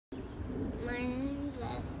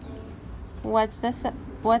name's Esther.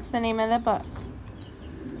 What's the name of the book?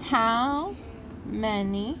 How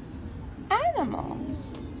many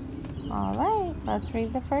animals? All right, let's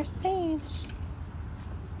read the first page.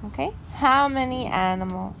 Okay, how many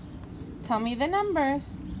animals? Tell me the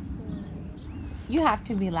numbers. You have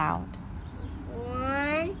to be loud.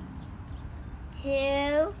 1,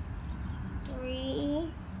 2,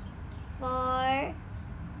 3, 4,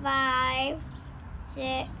 5,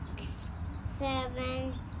 6,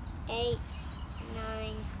 7, 8,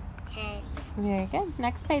 9, 10. Very good.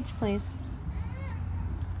 Next page, please.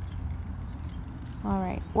 All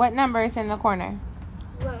right. What number is in the corner?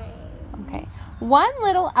 1. Okay. One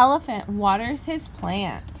little elephant waters his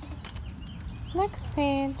plant. Next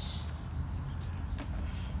page.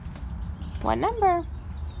 What number?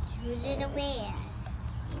 2 little bears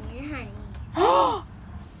eating honey. Oh!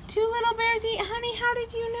 2 little bears eat honey. How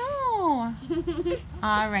did you know?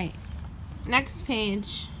 All right. Next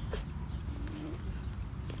page.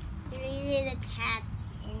 3 little cats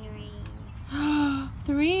in the rain.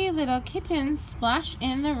 3 little kittens splash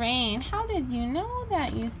in the rain. How did you know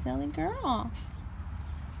that, you silly girl?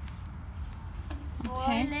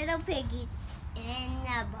 4 little piggies in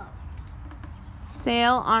a boat.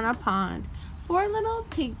 Sail on a pond. 4 little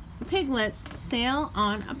piglets sail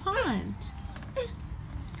on a pond.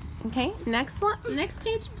 Okay, next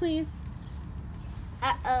page, please.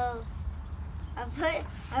 Uh-oh. I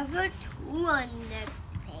put 2 on next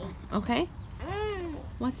page. Okay.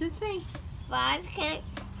 What's it say?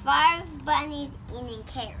 5 bunnies eating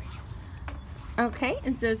carrots. Okay,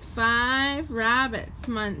 it says 5 rabbits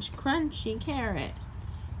munch crunchy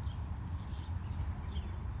carrots.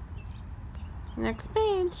 Next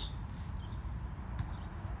page.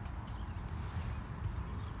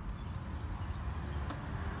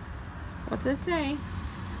 What's it say?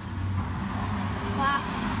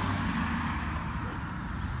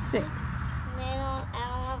 6 little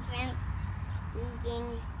elephants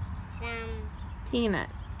eating some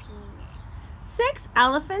peanuts. peanuts. 6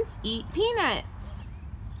 elephants eat peanuts.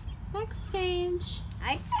 Next page.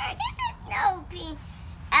 I didn't know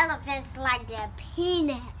elephants like the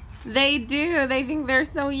peanuts. They do. They think they're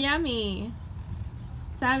so yummy.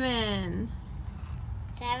 7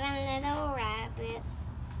 little rabbits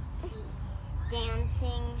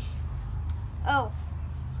dancing. Oh,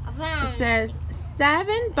 I put on. It says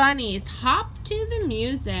 7 bunnies hop to the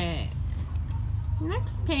music.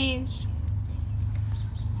 Next page.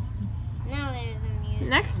 No, there's a music.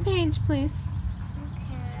 Next page, please.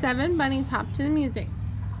 Okay. 7 bunnies hop to the music.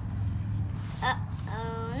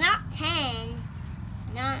 Uh-oh, not 10,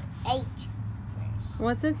 not 8.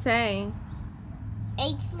 What's it say?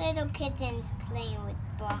 8 little kittens playing with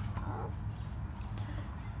balls.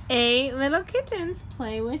 8 little kittens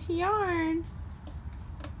play with yarn.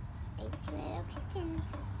 8 little kittens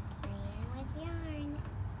playing with yarn.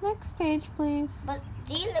 Next page, please. But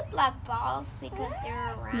they look like balls because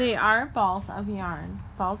they're round. They are balls of yarn.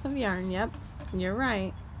 Balls of yarn, yep. You're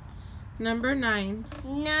right. Number 9.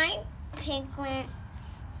 9 piglets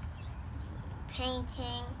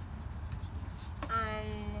painting on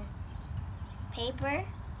paper.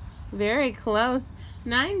 Very close.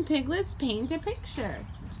 9 piglets paint a picture.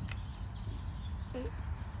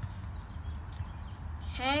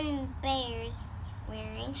 10 bears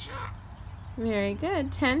wearing hats. Very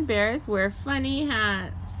good. 10 bears wear funny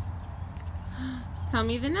hats. Tell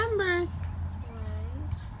me the numbers.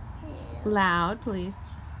 1, 2. Loud, please.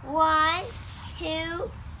 1,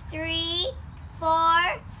 2, 3,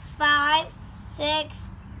 4, 5, 6,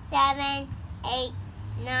 7, 8,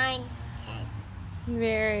 9, 10.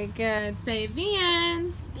 Very good. Say the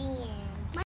end. The end.